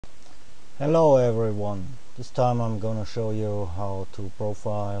Hello everyone, this time I'm gonna show you how to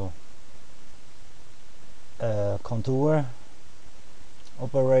profile a contour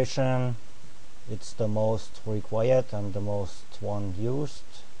operation. It's the most required and the most one used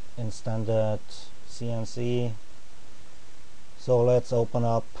in standard CNC. So let's open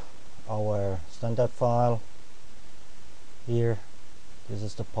up our standard file here. This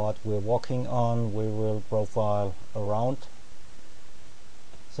is the part we're working on. We will profile around.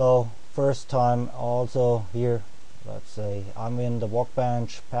 So first time also here, let's say I'm in the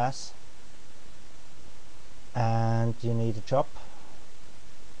Workbench Pass and you need a job.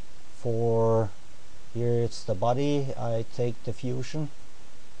 For here it's the body. I take the fusion.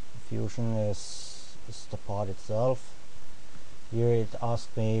 Fusion is the part itself. Here it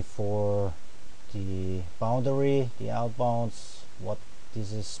asks me for the boundary, the outbounds, what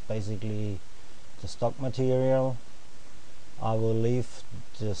this is basically the stock material. I will leave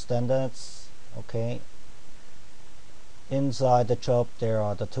the standards. Okay. Inside the job there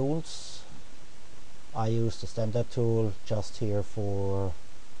are the tools. I use the standard tool just here for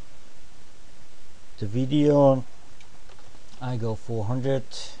the video. I go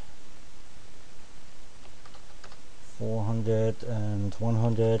 400 and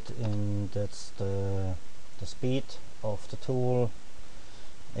 100, and that's the speed of the tool.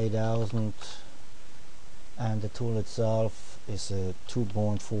 8000, and the tool itself is a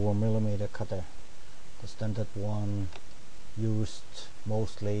 2.4mm cutter, the standard one used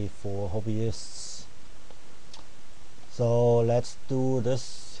mostly for hobbyists. So let's do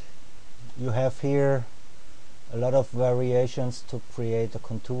this. You have here a lot of variations to create a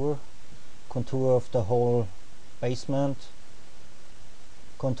contour of the whole basement,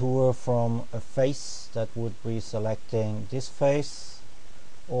 contour from a face, that would be selecting this face,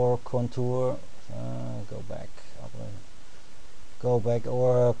 or contour go back,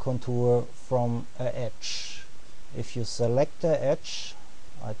 or a contour from an edge. If you select the edge,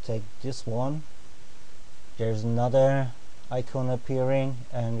 I take this one, there's another icon appearing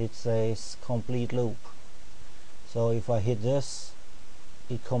and it says complete loop. So if I hit this,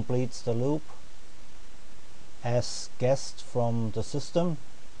 it completes the loop as guessed from the system,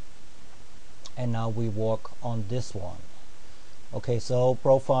 and now we work on this one. Okay, so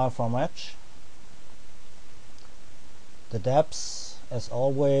profile from edge. The depths, as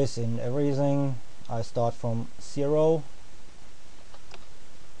always in everything, I start from 0,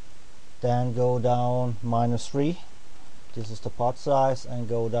 then go down -3. This is the part size, and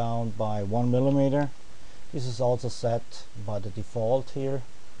go down by 1mm. This is also set by the default here,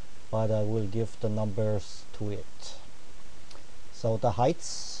 but I will give the numbers to it. So the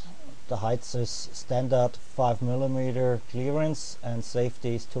heights is standard 5mm clearance, and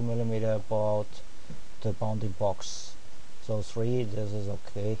safety is 2mm about the bounding box. So 3, this is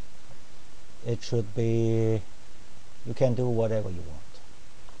okay. It should be, you can do whatever you want.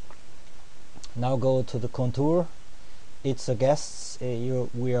 Now go to the contour. It's a guess.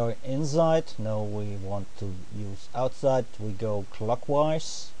 We are inside. No, we want to use outside. We go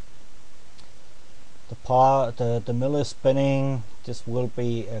clockwise. The mill is spinning. This will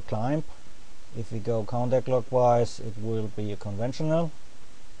be a climb. If we go counterclockwise, it will be a conventional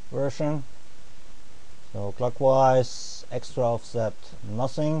version. So clockwise, extra offset,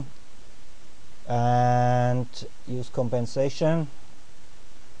 nothing, and use compensation.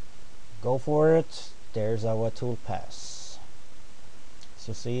 Go for it. There's our tool pass.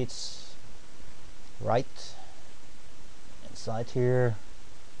 So see, it's right inside here,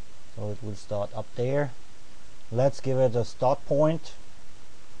 so it will start up there. Let's give it a start point.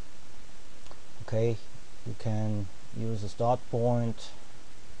 Okay, you can use a start point,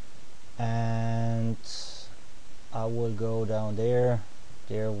 and I will go down there.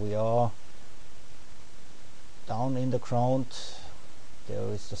 There we are, down in the ground.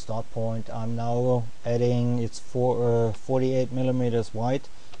 There is the start point. I'm now adding, it's 48mm wide,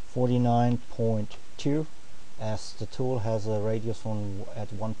 49.2, as the tool has a radius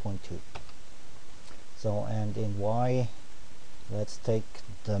at 1.2. So, and in Y, let's take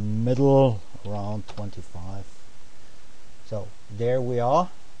the middle, around 25. So there we are,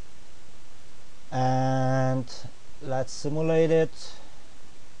 and let's simulate it.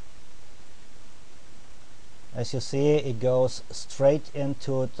 As you see, it goes straight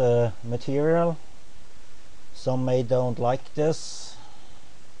into the material. Some may don't like this.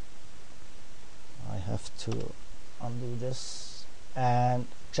 I have to undo this and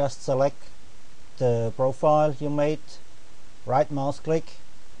just select the profile you made, right mouse click.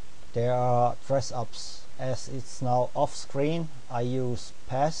 There are dress ups. As it's now off screen, I use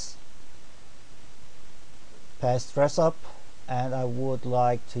pass dress up, and I would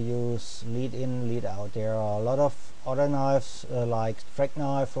like to use lead in, lead out. There are a lot of other knives like track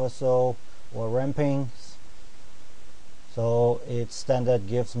knife or so, or ramping. So its standard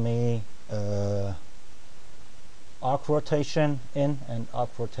gives me arc rotation in and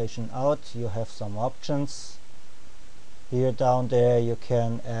arc rotation out. You have some options here. Down there you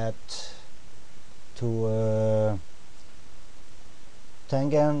can add to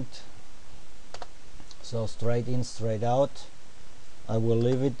tangent, so straight in, straight out. I will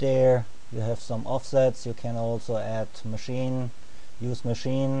leave it there. You have some offsets. You can also add use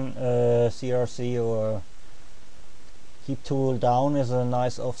machine CRC, or keep tool down is a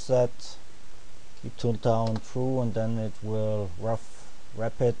nice offset. Keep tool down through, and then it will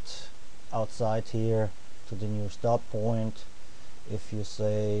wrap it outside here to the new start point. If you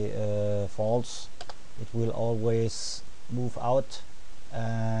say false, it will always move out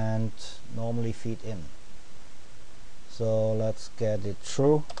and normally feed in. So let's get it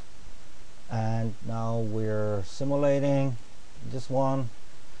through, and now we're simulating this one.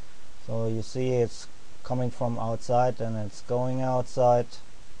 So you see it's coming from outside and it's going outside.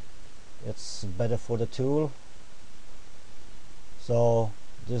 It's better for the tool. So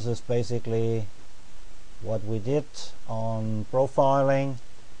this is basically what we did on profiling.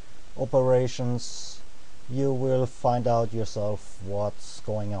 Operations, you will find out yourself what's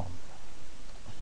going on.